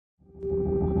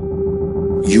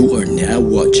You are now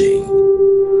watching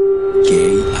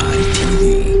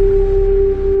KITV.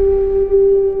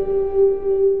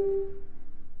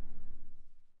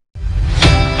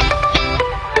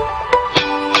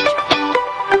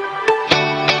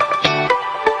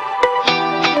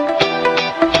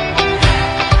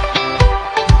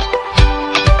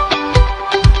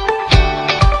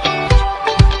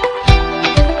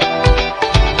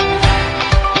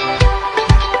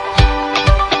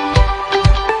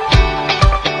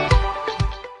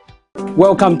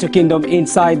 Welcome to Kingdom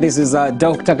Insight. This is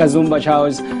Dr. Kazumba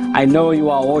Charles. I know you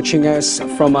are watching us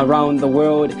from around the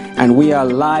world, and we are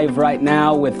live right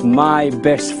now with my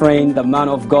best friend, the man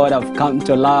of God I've come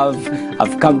to love.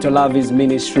 I've come to love his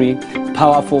ministry.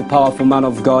 Powerful, powerful man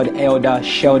of God, Elder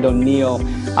Sheldon Neal.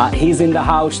 He's in the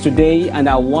house today, and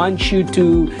I want you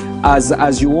to,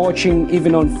 as you're watching,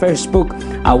 even on Facebook,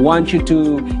 I want you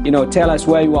to, tell us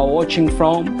where you are watching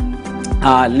from.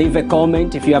 Leave a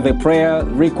comment. If you have a prayer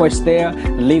request there,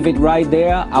 leave it right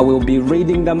there. I will be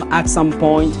reading them at some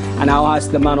point, and I'll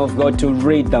ask the man of God to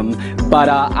read them. But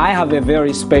I have a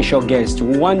very special guest,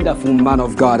 wonderful man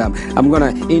of God. I'm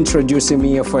going to introduce him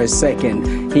here for a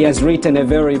second. He has written a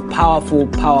very powerful,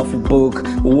 powerful book,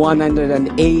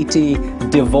 180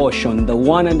 Devotion, the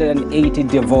 180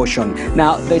 Devotion.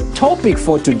 Now, the topic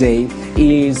for today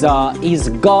is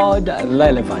God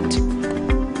relevant?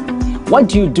 What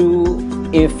do you do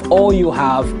if all you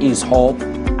have is hope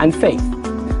and faith?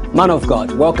 Man of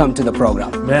God, welcome to the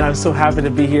program. Man, I'm so happy to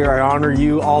be here. I honor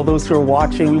you, all those who are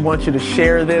watching. We want you to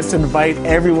share this, invite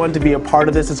everyone to be a part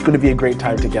of this. It's going to be a great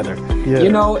time together. Yeah.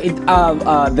 You know,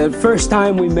 the first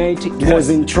time we met was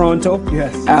in Toronto.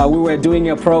 Yes. We were doing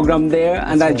a program there,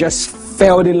 and I just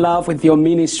fell in love with your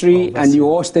ministry, and you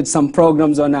hosted some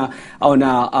programs on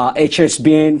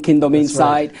HSBN Kingdom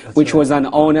Insight, which was an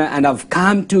honor, and I've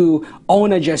come to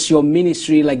honor just your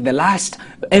ministry. Like the last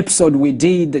episode we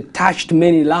did that touched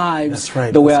many lives. That's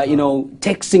right. They were,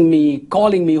 texting me,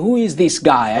 calling me, who is this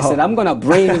guy? I said, I'm going to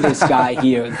bring this guy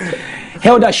here.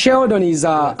 Elder Sheldon is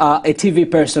a TV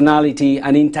personality,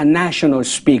 an international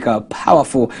speaker,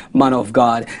 powerful man of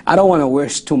God. I don't want to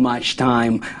waste too much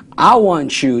time. I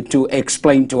want you to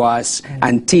explain to us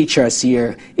and teach us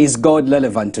here, is God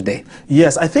relevant today?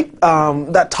 Yes, I think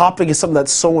that topic is something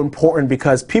that's so important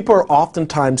because people are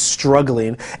oftentimes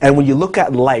struggling, and when you look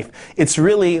at life, it's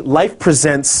really, life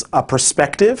presents a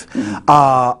perspective,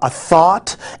 a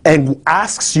thought, and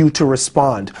asks you to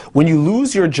respond. When you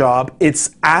lose your job,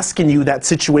 it's asking you that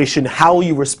situation, how will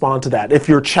you respond to that? If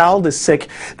your child is sick,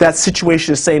 that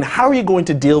situation is saying, how are you going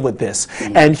to deal with this?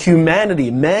 And humanity,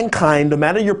 mankind, no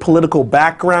matter your political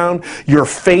background, your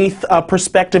faith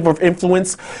perspective of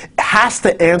influence, has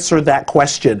to answer that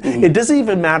question. It doesn't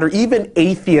even matter, even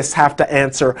atheists have to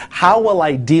answer, how will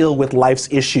I deal with life's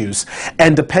issues?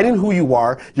 And depending who you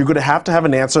are, you're going to have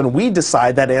an answer, and we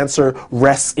decide that answer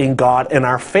rests in God and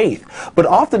our faith. But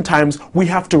oftentimes, we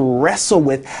have to wrestle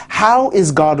with, how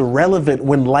is God relevant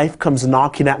when life comes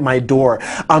knocking at my door?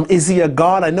 Is he a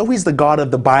God? I know he's the God of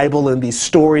the Bible and these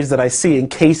stories that I see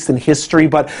encased in history,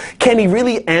 but can he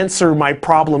really answer my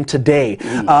problem today?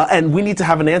 And we need to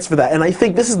have an answer for that. And I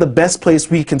think this is the best place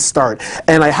we can start.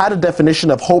 And I had a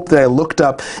definition of hope that I looked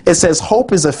up. It says,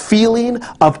 hope is a feeling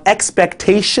of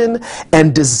expectation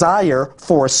and desire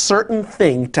for a certain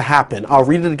thing to happen. I'll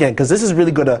read it again because this is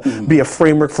really going to be a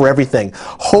framework for everything.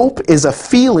 Hope is a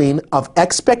feeling of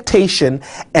expectation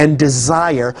and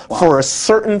desire for a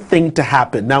certain thing to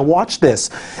happen. Now watch this.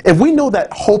 If we know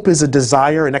that hope is a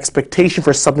desire and expectation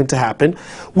for something to happen,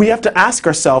 we have to ask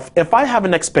ourselves, if I have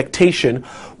an expectation,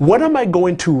 what am I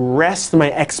going to rest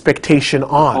my expectation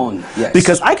on? Yes.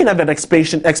 Because I can have an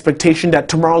expectation that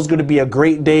tomorrow is going to be a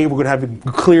great day, we're going to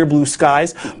have clear blue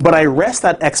skies, but I rest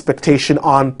that expectation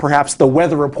on perhaps the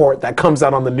weather report that comes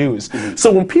out on the news.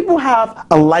 So when people have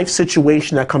a life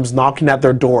situation that comes knocking at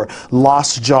their door,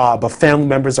 lost job, family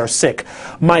members are sick,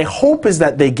 my hope is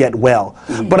that they get well.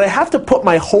 But I have to put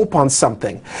my hope on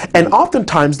something. And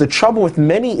oftentimes the trouble with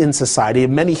many in society,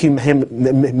 many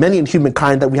in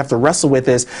humankind that we have to wrestle with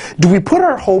is, do we put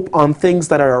our hope on things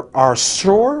that are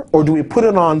sure, or do we put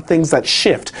it on things that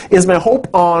shift? Is my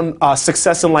hope on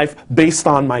success in life based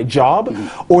on my job,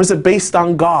 or is it based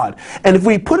on God? And if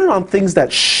we put it on things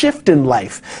that shift in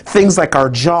life, things like our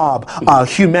job,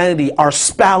 humanity, our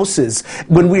spouses,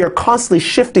 when we are constantly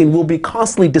shifting, we'll be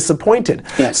constantly disappointed.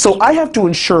 Yes. So I have to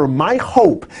ensure my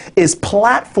hope is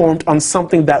platformed on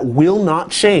something that will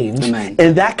not change,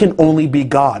 and that can only be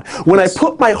God. When I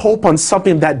put my hope on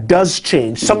something that does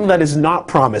change, something that is not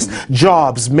promised,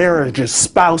 jobs, marriages,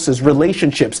 spouses,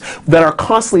 relationships that are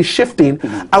constantly shifting,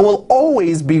 I will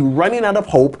always be running out of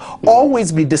hope,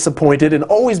 always be disappointed, and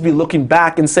always be looking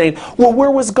back and saying, well, where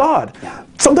was God?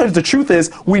 Sometimes the truth is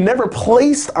we never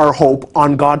placed our hope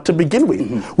on God to begin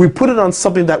with. We put it on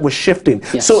something that was shifting.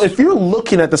 So if you're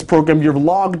looking at this program, you're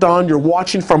logged on, you're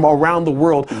watching from around the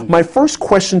world, my first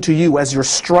question to you as you're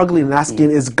struggling and asking,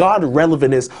 is God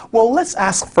relevant, is, well, let's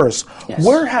ask first,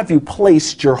 where have you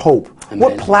placed your hope?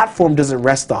 What platform does it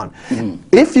rest on?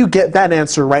 If you get that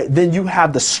answer right, then you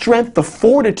have the strength, the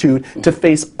fortitude to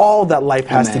face all that life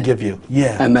has to give you.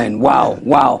 Amen. Wow.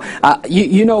 Wow.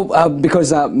 You know,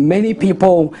 because many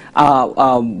people,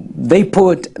 they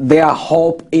put their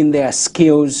hope in their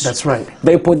skills. That's right.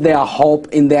 They put their hope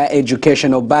in their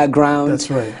educational background. That's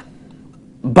right.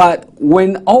 But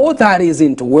when all that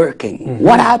isn't working,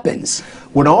 what happens?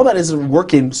 When all that isn't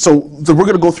working, so we're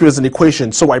going to go through as an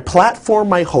equation. So I platform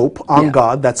my hope on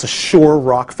God. That's a sure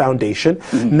rock foundation.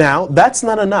 Now, that's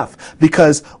not enough,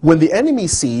 because when the enemy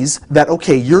sees that,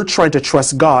 okay, you're trying to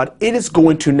trust God, it is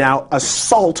going to now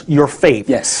assault your faith.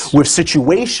 With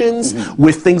situations,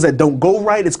 with things that don't go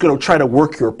right. It's going to try to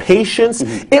work your patience.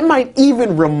 It might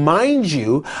even remind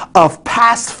you of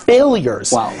past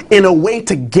failures in a way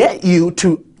to get you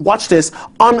to, watch this,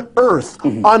 unearth,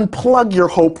 unplug your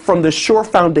hope from the sure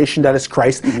foundation that is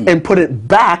Christ and put it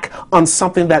back on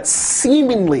something that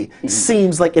seemingly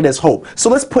seems like it is hope. So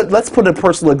let's put a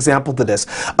personal example to this.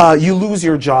 You lose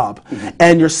your job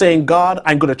and you're saying, God,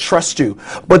 I'm going to trust you.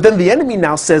 But then the enemy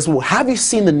now says, well, have you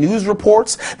seen the news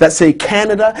reports that say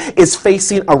Canada is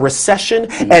facing a recession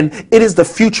and it is the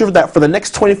future that for the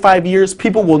next 25 years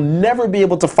people will never be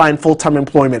able to find full-time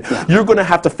employment. You're going to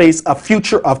have to face a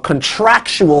future of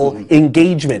contractual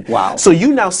engagement. So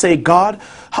you now say, God,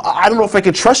 I don't know if I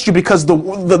can trust you, because the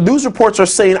news reports are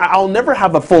saying I'll never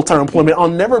have a full-time employment. I'll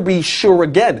never be sure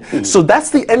again. So that's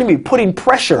the enemy putting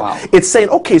pressure. It's saying,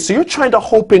 okay, so you're trying to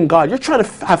hope in God. You're trying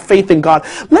to have faith in God.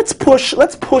 Let's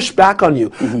push back on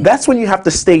you. That's when you have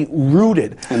to stay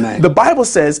rooted. The Bible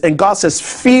says, and God says,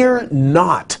 fear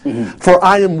not, for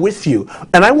I am with you.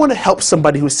 And I want to help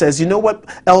somebody who says, you know what,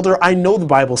 Elder, I know the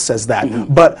Bible says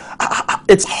that, but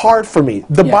it's hard for me.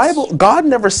 The Bible, God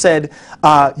never said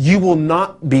you will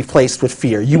not be placed with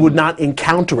fear. You would not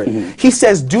encounter it. He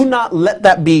says, do not let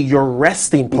that be your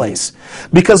resting place.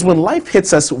 Because when life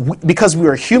hits us, because we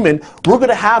are human, we're going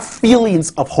to have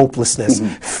feelings of hopelessness,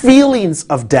 feelings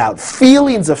of doubt,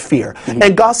 feelings of fear.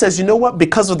 And God says, you know what?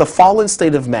 Because of the fallen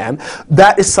state of man,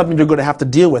 that is something you're going to have to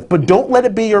deal with. But don't let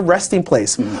it be your resting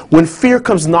place. When fear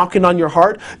comes knocking on your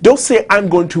heart, don't say, I'm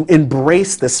going to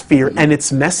embrace this fear and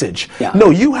its message.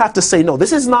 No, you have to say, no,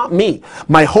 this is not me.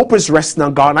 My hope is resting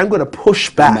on God, and I'm going to push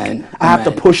back. I have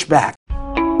to push back.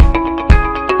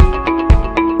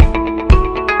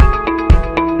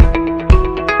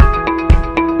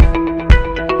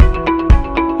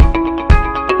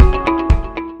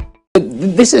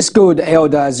 This is good,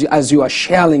 Elder, as you are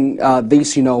sharing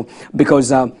this, you know,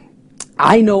 because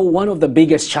I know one of the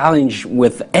biggest challenge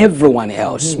with everyone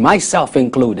else, myself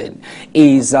included,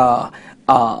 is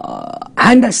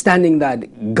understanding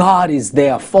that God is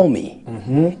there for me,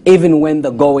 even when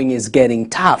the going is getting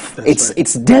tough.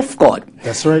 It's difficult.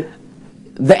 That's right.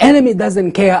 The enemy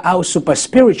doesn't care how super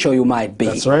spiritual you might be.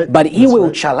 That's right. But he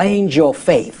will challenge your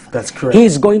faith. That's correct.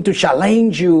 He's going to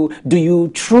challenge you. Do you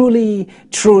truly,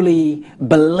 truly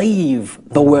believe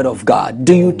the Word of God?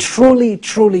 Do you truly,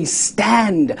 truly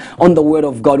stand on the Word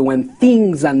of God when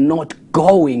things are not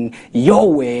going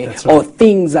your way or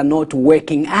things are not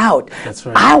working out?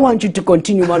 I want you to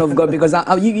continue, man of God, because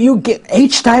you get,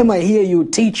 each time I hear you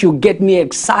teach, you get me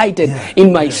excited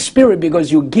in my spirit,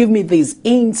 because you give me these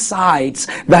insights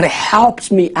that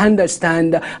helps me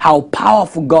understand how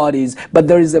powerful God is. But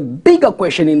there is a bigger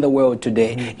question in the world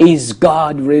today. Is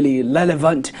God really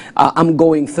relevant? I'm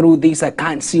going through this. I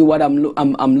can't see what I'm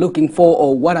looking for,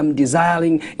 or what I'm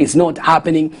desiring. It's not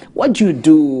happening. What do you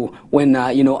do when,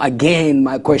 you know, again,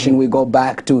 my question will go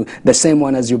back to the same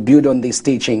one as you build on this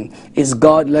teaching. Is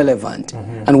God relevant?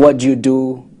 And what do you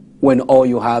do when all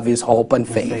you have is hope and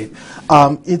faith?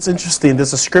 It's interesting.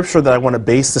 There's a scripture that I want to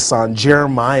base this on,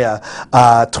 Jeremiah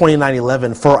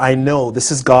 29:11. For I know, this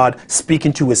is God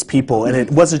speaking to his people, and it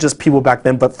wasn't just people back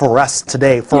then, but for us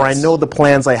today. For I know the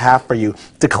plans I have for you,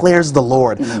 declares the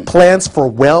Lord. Plans for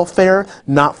welfare,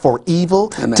 not for evil,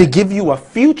 to give you a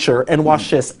future, and watch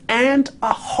this, and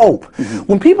a hope.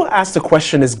 When people ask the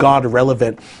question, is God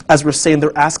relevant? As we're saying,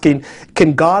 they're asking,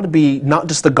 can God be not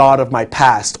just the God of my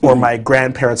past or my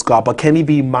grandparents' God, but can he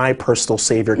be my personal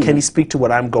Savior? Can he speak to what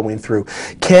I'm going through?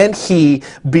 Can he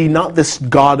be not this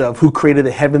God of who created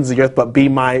the heavens and the earth, but be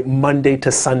my Monday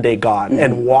to Sunday God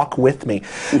and walk with me?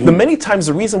 The many times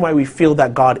the reason why we feel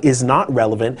that God is not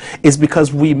relevant is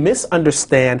because we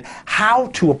misunderstand how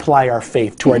to apply our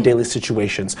faith to our daily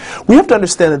situations. We have to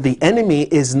understand that the enemy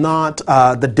is not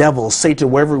the devil, Satan,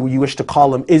 whatever you wish to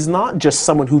call him, is not just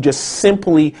someone who just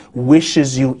simply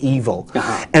wishes you evil.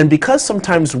 And because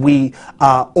sometimes we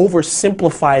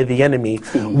oversimplify the enemy,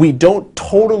 we don't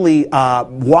totally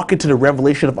walk into the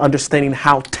revelation of understanding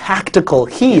how tactical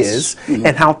he is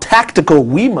and how tactical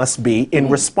we must be in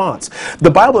response.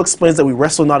 The Bible explains that we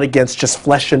wrestle not against just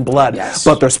flesh and blood,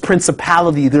 but there's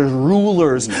principality, there's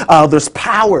rulers, there's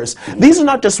powers. These are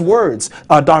not just words,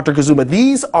 Dr. Kazuma.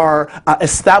 These are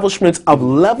establishments of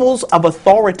levels of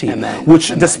authority, which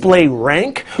display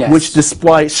rank, which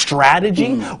display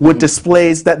strategy, which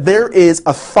displays that there is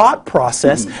a thought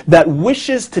process that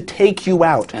wishes to take you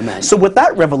out. So with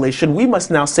that revelation, we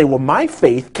must now say, well, my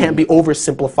faith can't be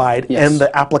oversimplified, and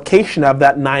the application of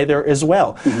that neither as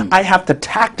well. I have to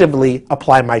tactively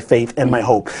apply my faith and my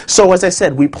hope. So as I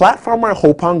said, we platform our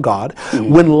hope on God.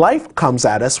 When life comes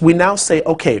at us, we now say,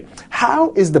 okay,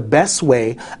 how is the best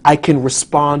way I can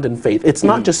respond in faith? It's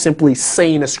not just simply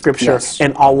saying a scripture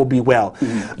and all will be well.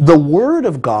 The Word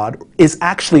of God is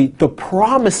actually the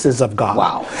promises of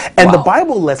God. And the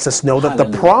Bible lets us know that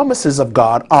the promises of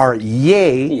God are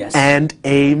yea and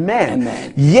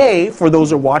amen. Yea, for those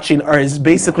who are watching, is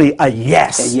basically a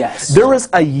yes. There is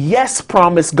a yes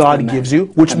promise God gives you,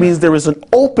 which means there is an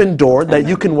open door that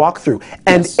you can walk through.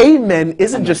 And amen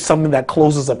isn't just something that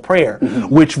closes a prayer,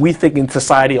 which we think in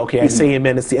society, okay, I say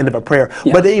amen, it's the end of a prayer.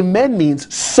 But amen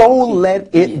means so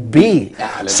let it be.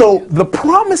 So the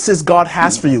promises God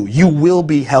has for you, you will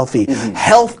be healthy.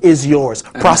 Health is yours.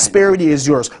 Prosperity is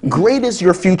yours. Great is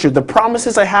your future. The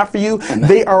promises I have for you,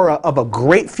 they are of a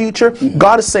great future.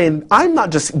 God is saying, I'm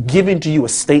not just giving to you a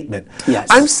statement.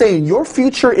 I'm saying your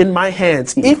future in my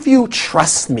hands, if you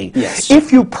trust me,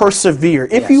 if you persevere,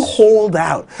 if you hold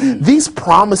out, these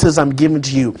promises I'm giving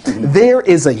to you, there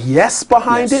is a yes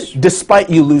behind it, despite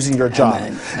you losing your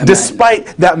job, despite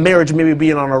that marriage maybe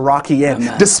being on a rocky end,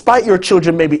 despite your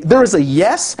children maybe, there is a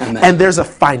yes and there's a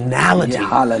finality.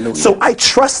 So I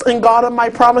trust in God and my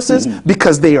promises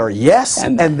because they are yes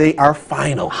and they are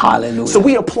final. So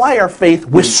we apply our faith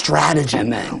with strategy.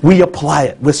 We apply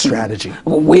it with strategy.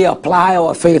 We apply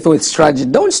our faith with strategy.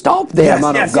 Don't stop there,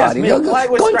 man of God.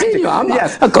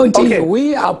 Continue.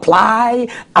 We apply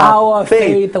our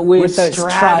faith with a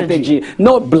strategy.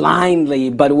 Not blindly,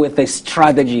 but with a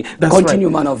strategy. Continue,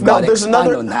 man of God. Now,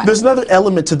 there's another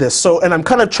element to this. So, and I'm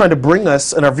kind of trying to bring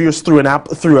us and our viewers through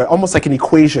almost like an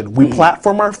equation. We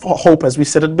platform our hope, as we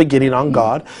said at the beginning, on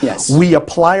God. We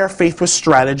apply our faith with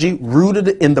strategy, rooted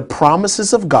in the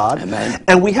promises of God.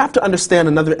 And we have to understand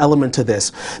another element to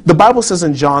this. The Bible says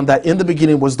in John that in the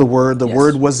beginning was the Word, the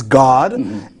Word was God,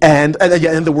 and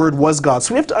the Word was God.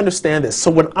 So we have to understand this.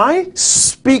 So when I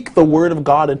speak the Word of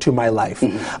God into my life,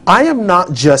 I am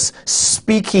not just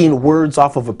speaking words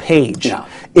off of a page.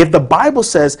 If the Bible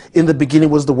says in the beginning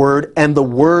was the Word and the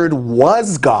Word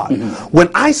was God, when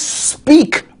I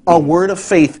speak a word of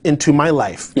faith into my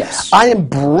life, I am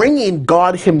bringing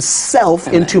God Himself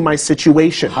into my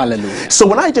situation. So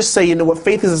when I just say, you know what,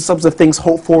 faith is the substance of things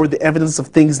hoped for, the evidence of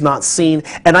things not seen,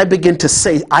 and I begin to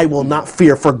say, I will not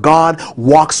fear, for God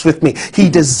walks with me.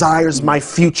 He desires my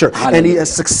future, and He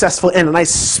is successful in it. And I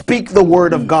speak the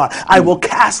word of God. I will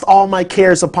cast all my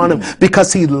cares upon Him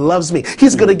because He loves me.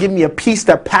 He's going to give me a peace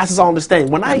that passes all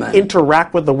understanding. When I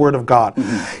interact with the word of God,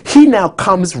 He now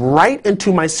comes right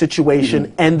into my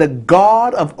situation, and the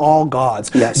God of all gods,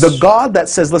 the God that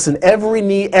says, listen, every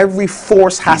knee, every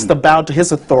force has to bow to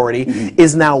His authority,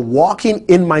 is now walking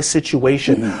in my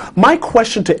situation. My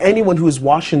question to anyone who is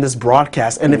watching this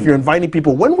broadcast, and if you're inviting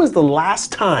people, when was the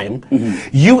last time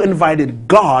you invited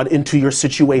God into your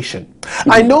situation?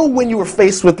 I know when you were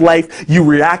faced with life, you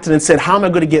reacted and said, how am I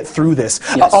going to get through this?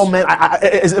 Oh man,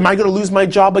 am I going to lose my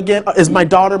job again? Is my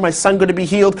daughter, my son going to be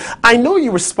healed? I know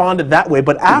you responded that way,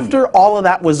 but after all of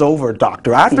that was over,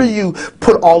 doctor, after you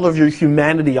put all of your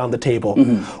humanity on the table,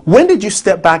 when did you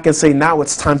step back and say, now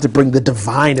it's time to bring the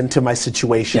divine into my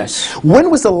situation?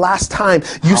 When was the last time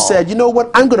you said, you know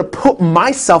what, I'm going to put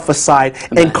myself aside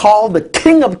and call the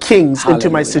King of Kings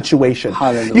into my situation?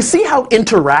 You see how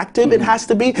interactive it has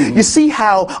to be? You see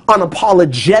how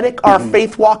unapologetic our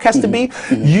faith walk has to be?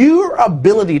 Your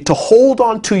ability to hold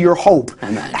on to your hope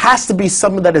has to be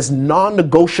something that is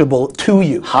non-negotiable to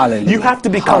you. You have to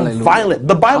become violent.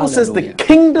 The Bible says the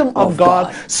kingdom kingdom of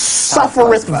God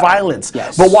suffereth violence.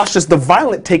 Yes. But watch this, the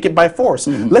violent take it by force.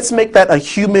 Let's make that a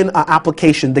human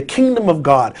application. The kingdom of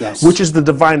God, Yes. which is the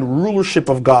divine rulership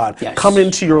of God, Yes. come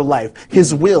into your life.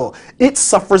 His will, it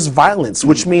suffers violence,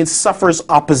 which means suffers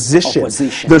opposition.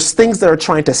 There's things that are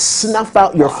trying to snuff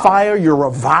out your fire, your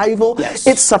revival. Yes.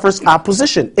 It suffers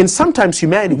opposition. And sometimes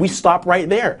humanity, we stop right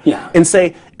there and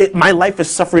say, my life is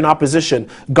suffering opposition.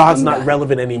 God's not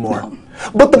relevant anymore. No.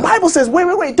 But the Bible says,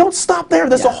 wait, don't stop there.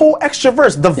 There's a whole extra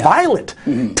verse. The violent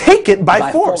take it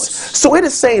by force. So it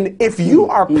is saying, if you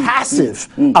are passive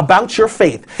about your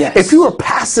faith, if you are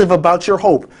passive about your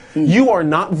hope, you are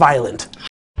not violent.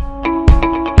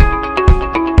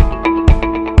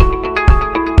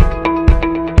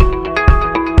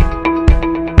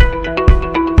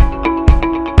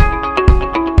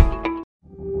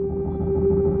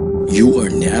 You are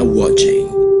now watching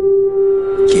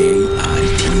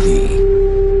KITV.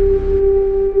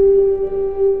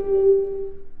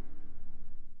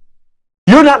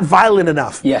 You're not violent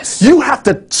enough. Yes. You have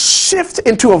to shift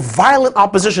into a violent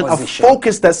opposition, a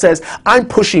focus that says, I'm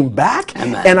pushing back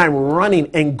and I'm running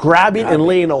and grabbing and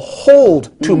laying a hold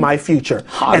to my future.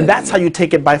 And that's how you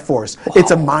take it by force.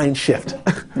 It's a mind shift.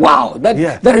 Wow,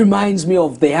 that reminds me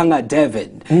of the younger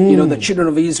David. You know, the children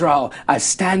of Israel are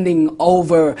standing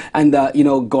over, and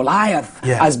Goliath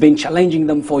has been challenging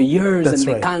them for years, and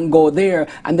they can't go there.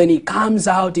 And then he comes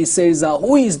out, he says,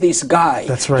 who is this guy?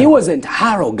 That's right. He wasn't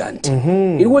arrogant.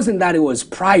 It wasn't that he was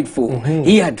prideful.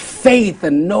 He had faith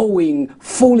and knowing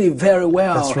fully very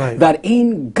well that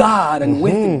in God and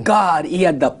with God, he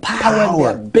had the power and the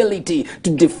ability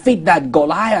to defeat that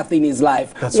Goliath in his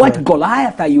life. What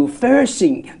Goliath are you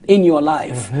facing in your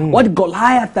life? What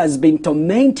Goliath has been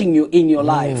tormenting you in your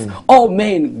life? Oh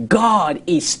man, God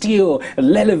is still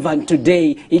relevant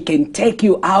today. He can take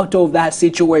you out of that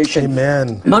situation.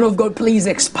 Amen. Man of God, please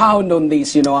expound on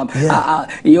this.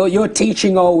 Your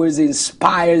teaching always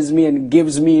inspires me and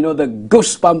gives me, the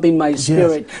goosebump in my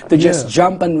spirit to just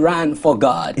jump and run for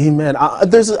God. Amen. I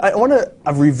want to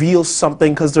reveal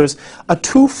something, because there's a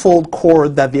twofold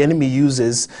cord that the enemy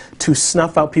uses to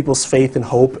snuff out people's faith and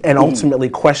hope and ultimately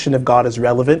question if God is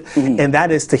relevant, and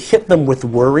that is to hit them with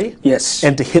worry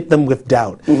and to hit them with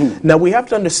doubt. Now we have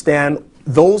to understand,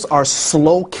 those are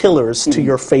slow killers to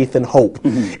your faith and hope.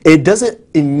 It doesn't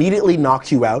immediately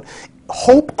knock you out.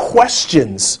 Hope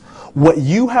questions what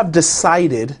you have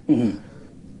decided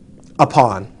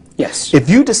upon. Yes. If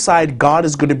you decide God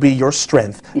is going to be your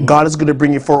strength, God is going to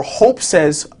bring you forward, hope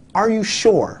says, are you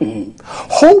sure?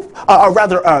 Hope,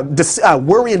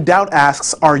 worry and doubt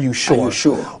asks, are you sure? Are you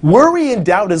sure? Worry and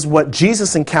doubt is what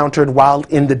Jesus encountered while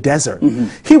in the desert.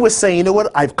 He was saying, you know what,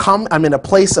 I'm in a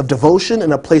place of devotion,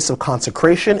 in a place of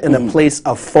consecration, in a place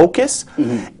of focus.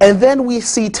 And then we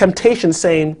see temptation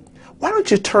saying, why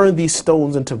don't you turn these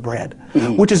stones into bread?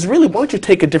 Which is really, why don't you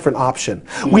take a different option?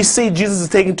 We see Jesus is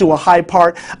taken to a high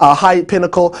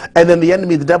pinnacle, and then the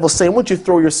enemy, the devil, saying, why don't you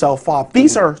throw yourself off?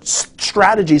 These are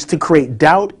strategies to create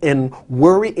doubt and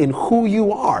worry in who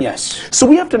you are. Yes. So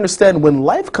we have to understand, when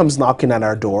life comes knocking at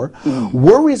our door,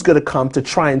 worry is going to come to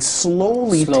try and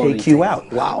slowly take you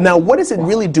out. Wow. Now, what is it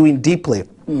really doing deeply?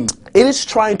 It is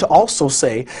trying to also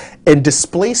say and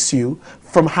displace you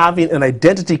from having an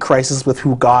identity crisis with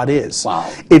who God is. Wow.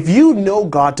 If you know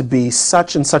God to be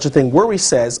such and such a thing, worry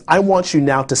says, I want you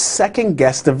now to second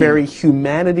guess the very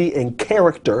humanity and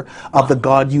character of the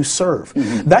God you serve.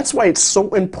 That's why it's so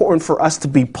important for us to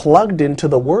be plugged into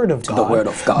the Word of God. The Word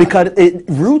of God. Because it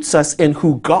roots us in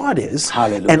who God is.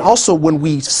 Hallelujah. And also when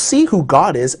we see who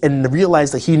God is and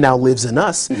realize that He now lives in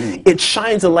us, it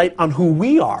shines a light on who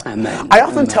we are. Amen. I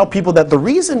often tell people that the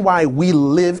reason why we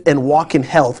live and walk in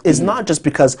health is not just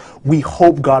because we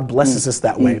hope God blesses us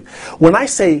that way. When I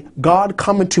say, God,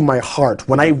 come into my heart,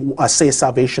 when I say a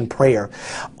salvation prayer,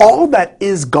 all that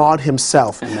is God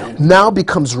Himself now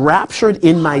becomes raptured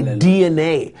in my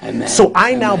DNA. So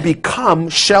I now become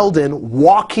Sheldon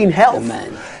walking health.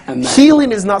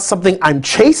 Healing is not something I'm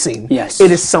chasing. Yes.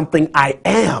 It is something I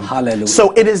am. Hallelujah.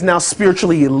 So it is now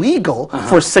spiritually illegal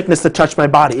for sickness to touch my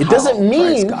body. It doesn't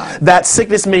mean that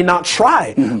sickness may not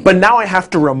try, but now I have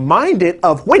to remind it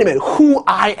of, wait a minute, who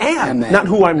I am, not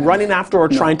who I'm running after or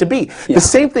trying to be. The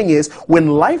same thing is, when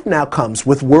life now comes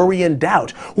with worry and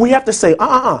doubt, we have to say,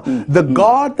 the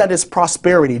God that is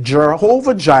prosperity,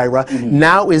 Jehovah Jireh,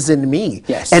 now is in me.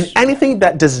 Yes. And anything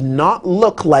that does not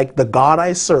look like the God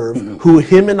I serve, who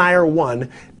Him and I are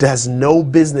one, has no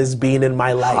business being in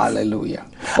my life. Hallelujah.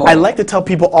 I like to tell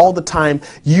people all the time,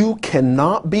 you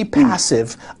cannot be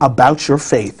passive about your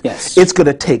faith. Yes. It's going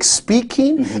to take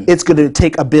speaking. It's going to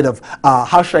take a bit of,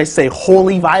 how should I say,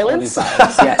 holy violence.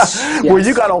 Yes. Where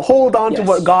you got to hold on to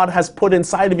what God has put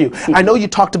inside of you. I know you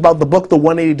talked about the book, The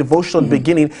 180 Devotional, at the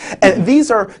beginning, and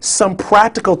these are some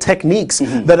practical techniques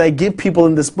that I give people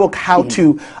in this book, how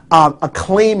to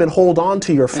acclaim and hold on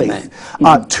to your faith.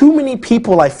 Too many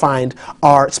people, I find,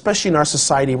 are, especially in our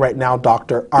society right now,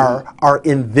 Doctor, are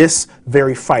in this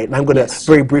very fight. And I'm going to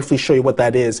very briefly show you what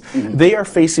that is. They are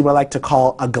facing what I like to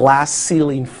call a glass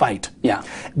ceiling fight.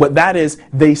 What that is,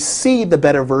 they see the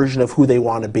better version of who they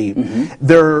want to be.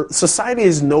 Their society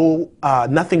is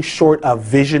nothing short of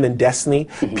vision and destiny.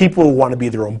 People want to be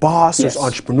their own boss. There's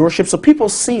entrepreneurship. So people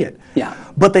see it,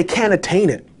 but they can't attain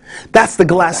it. That's the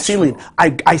glass ceiling.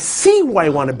 I see who I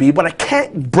want to be, but I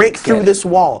can't break through this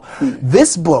wall.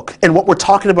 This book, and what we're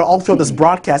talking about all throughout this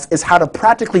broadcast, is how to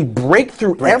practically break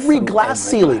through every glass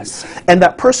ceiling. And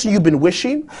that person you've been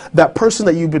wishing, that person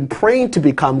that you've been praying to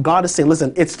become, God is saying,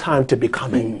 listen, it's time to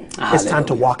become it. It's time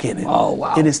to walk in it. Oh,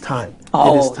 wow. It is time.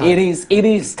 Oh, it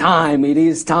is time.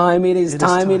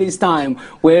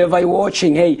 Wherever you're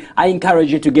watching, hey, I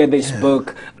encourage you to get this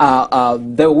book.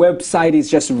 The website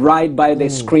is just right by the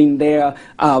screen there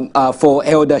for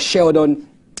Elder Sheldon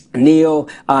Neal.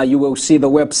 You will see the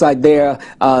website there.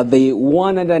 The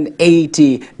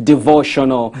 180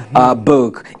 devotional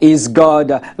book, Is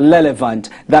God Relevant?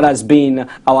 That has been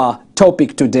our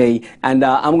topic today, and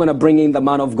I'm going to bring in the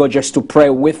man of God just to pray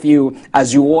with you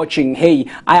as you're watching. Hey,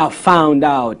 I have found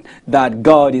out that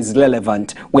God is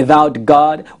relevant. Without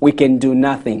God, we can do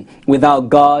nothing. Without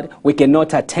God, we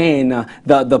cannot attain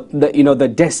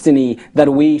the destiny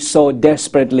that we so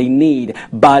desperately need.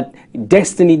 But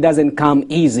destiny doesn't come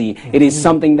easy. It is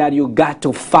something that you got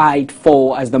to fight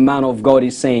for, as the man of God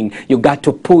is saying. You got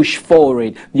to push for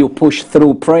it. You push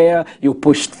through prayer. You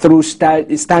push through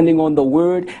standing on the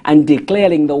word and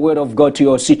declaring the word of God to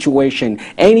your situation.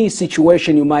 Any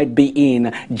situation you might be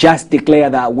in, just declare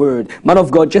that word. Man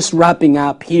of God, just wrapping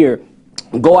up here,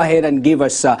 go ahead and give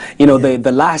us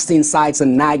the last insights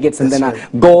and nuggets, and then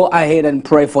go ahead and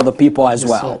pray for the people as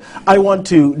well. Sir. I want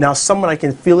to, now someone, I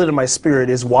can feel it in my spirit,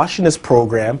 is watching this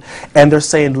program, and they're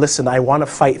saying, listen, I want to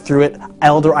fight through it.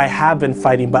 Elder, I have been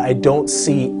fighting, but I don't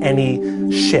see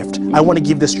any shift. I want to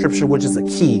give this scripture, which is the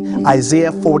key.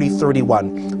 Isaiah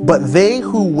 40:31. But they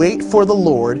who wait for the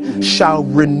Lord shall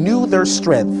renew their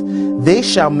strength. They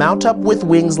shall mount up with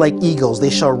wings like eagles.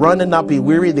 They shall run and not be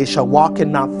weary. They shall walk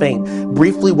and not faint.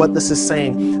 Briefly, what this is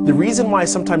saying, the reason why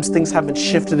sometimes things haven't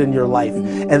shifted in your life,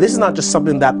 and this is not just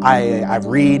something that I've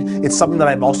read, it's something that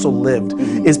I've also lived,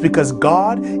 is because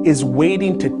God is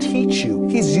waiting to teach you.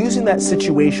 He's using that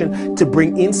situation to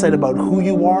bring insight about who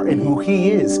you are and who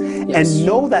He is. And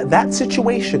know that that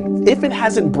situation, if it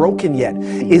hasn't broken yet,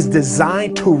 is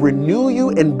designed to renew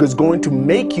you and is going to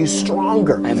make you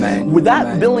stronger. Amen. With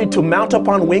that ability to mount up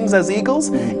on wings as eagles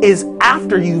is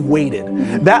after you've waited.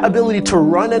 That ability to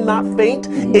run and not faint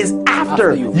is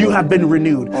after you have been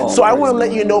renewed. So I want to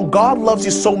let you know, God loves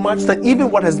you so much that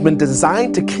even what has been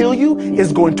designed to kill you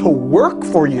is going to work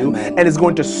for you and is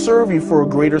going to serve you for a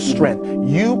greater strength.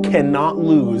 You cannot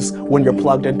lose when you're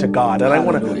plugged into God. And I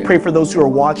want to pray for those who are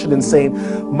watching and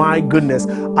saying, my goodness,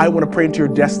 I want to pray into your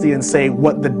destiny and say,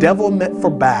 what the devil meant for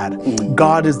bad,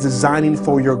 God is designing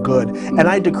for your good. And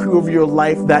I decree over your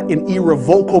life that an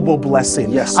irrevocable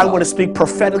blessing. I want to speak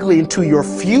prophetically into your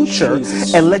future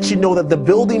and let you know that the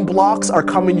building blocks are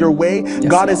coming your way.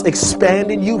 God is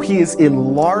expanding you. He is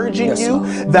enlarging you.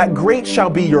 That great shall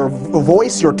be your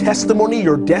voice, your testimony,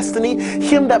 your destiny.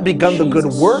 Him that begun the good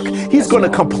work, He's going to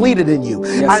complete it in you.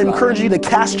 I encourage you to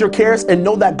cast your cares and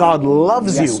know that God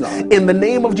loves you. In the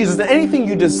name of Jesus. And anything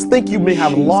you just think you may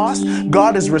have lost,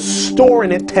 God is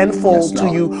restoring it tenfold to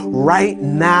you right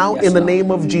now in the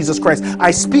name of Jesus Christ.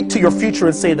 I speak to your future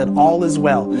and say that all is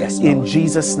well. In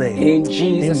Jesus' name. In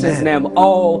Jesus' name,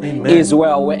 all is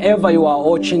well. Wherever you are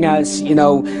watching us,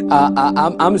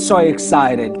 I'm so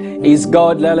excited. Is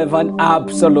God relevant?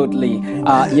 Absolutely.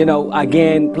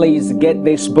 Again, please get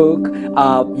this book.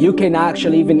 You can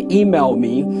actually even email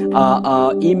me.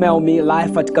 Email me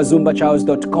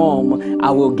life@kazumbacharles.com.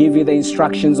 I will give you the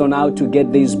instructions on how to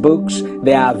get these books.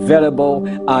 They are available.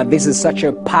 This is such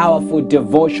a powerful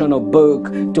devotional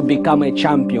book to become a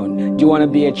champion. Do you want to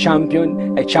be a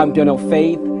champion of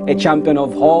faith, a champion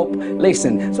of hope?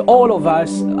 Listen, so all of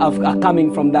us are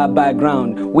coming from that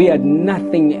background. We had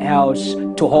nothing else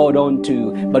to hold on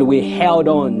to, but we held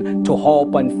on to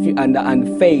hope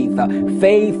and faith.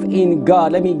 Faith in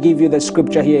God. Let me give you the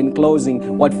scripture here in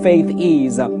closing. What faith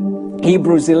is.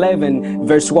 Hebrews 11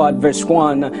 verse what? Verse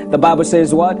 1. The Bible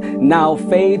says what? Now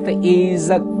faith is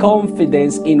a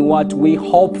confidence in what we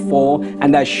hope for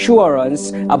and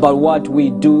assurance about what we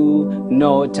do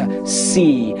not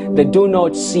see. The do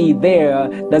not see there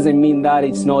doesn't mean that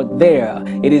it's not there.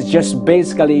 It is just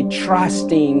basically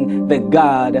trusting the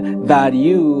God that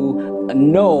you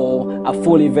know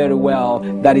fully very well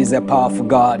that is a powerful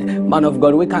God. Man of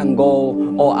God, we can't go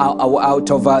out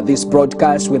of this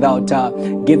broadcast without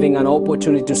giving an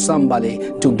opportunity to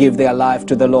somebody to give their life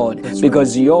to the Lord.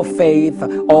 Because your faith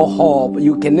or hope,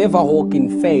 you can never walk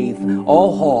in faith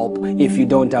or hope if you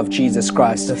don't have Jesus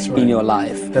Christ in your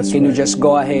life. Can you just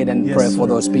go ahead and pray for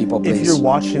those people, please? If you're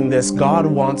watching this, God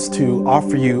wants to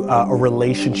offer you a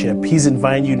relationship. He's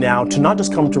inviting you now to not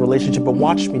just come to a relationship, but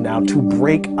watch me now, to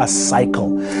break a cycle.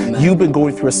 Amen. You've been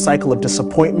going through a cycle of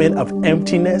disappointment, of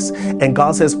emptiness, and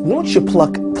God says, won't you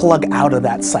plug out of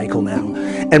that cycle now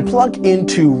and plug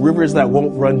into rivers that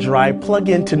won't run dry. Plug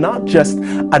into not just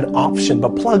an option,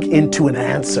 but plug into an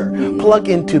answer. Plug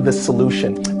into the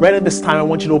solution. Right at this time, I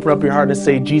want you to open up your heart and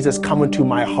say, Jesus, come into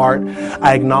my heart.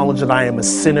 I acknowledge that I am a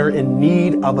sinner in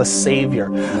need of a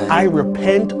Savior. I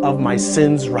repent of my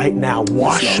sins right now.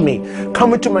 Wash me.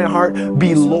 Come into my heart.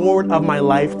 Be Lord of my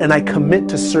life. And I commit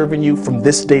to serving you from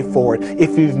this day forward.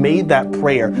 If you've made that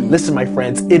prayer, listen, my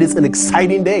friends, it is an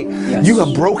exciting day. You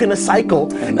have broken a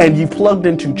cycle and you plugged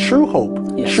into true hope,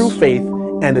 true faith,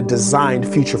 and a designed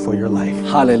future for your life.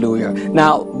 Hallelujah.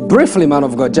 Now, briefly, man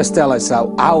of God, just tell us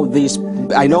how these,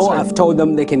 I know I've told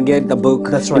them they can get the book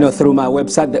through my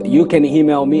website. That you can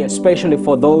email me, especially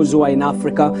for those who are in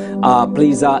Africa.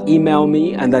 Please email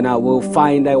me, and then I will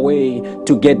find a way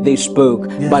to get this book.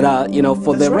 But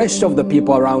for the rest of the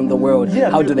people around the world,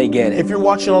 how do they get it? If you're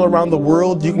watching all around the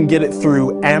world, you can get it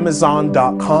through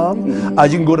Amazon.com.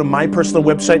 You can go to my personal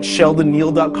website,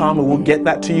 sheldonneal.com, and we'll get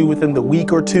that to you within the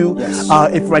week or two.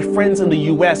 If my friends in the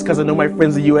U.S., because I know my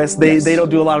friends in the U.S., they don't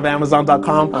do a lot of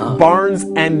Amazon.com,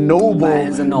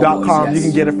 BarnesandNoble.com, you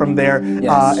can get it from there,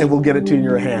 and we'll get it to you in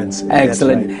your hands.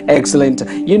 Excellent, excellent.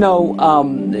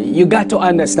 You got to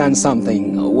understand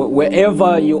something.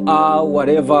 Wherever you are,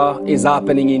 whatever is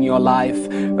happening in your life,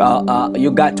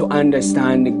 you got to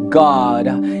understand God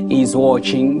is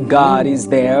watching, God is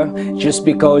there. Just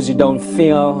because you don't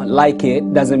feel like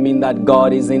it doesn't mean that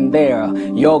God isn't there.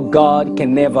 Your God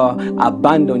can never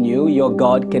abandon you. Your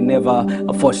God can never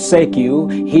forsake you.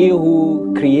 He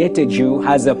who created you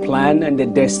has a plan and a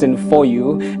destiny for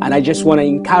you. And I just want to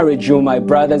encourage you, my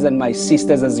brothers and my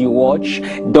sisters, as you watch,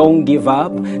 don't give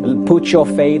up. Put your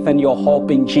faith and your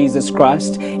hope in Jesus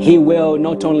Christ. He will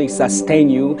not only sustain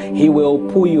you, He will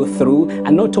pull you through,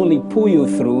 and not only pull you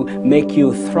through, make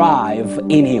you thrive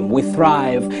in Him. We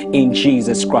thrive in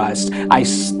Jesus Christ. I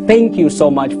thank you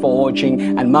so much for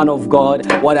watching, and man of God,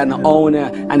 what an honor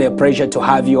and a pleasure to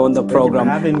have you on the program.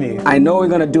 Thank you for having me. I know we're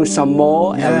going to do some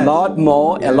more, a lot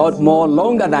more,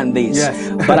 longer than this.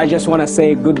 But I just want to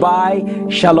say goodbye.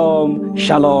 Shalom,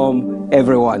 shalom,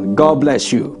 everyone. God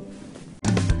bless you.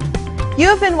 You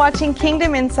have been watching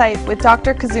Kingdom Insight with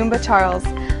Dr. Kazumba Charles.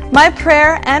 My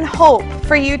prayer and hope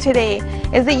for you today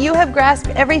is that you have grasped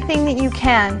everything that you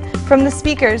can from the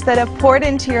speakers that have poured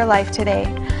into your life today.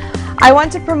 I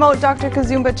want to promote Dr.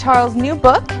 Kazumba Charles' new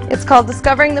book. It's called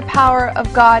Discovering the Power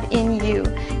of God in You.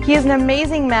 He is an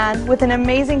amazing man with an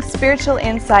amazing spiritual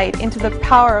insight into the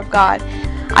power of God.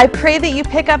 I pray that you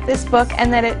pick up this book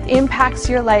and that it impacts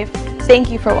your life. Thank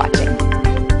you for watching.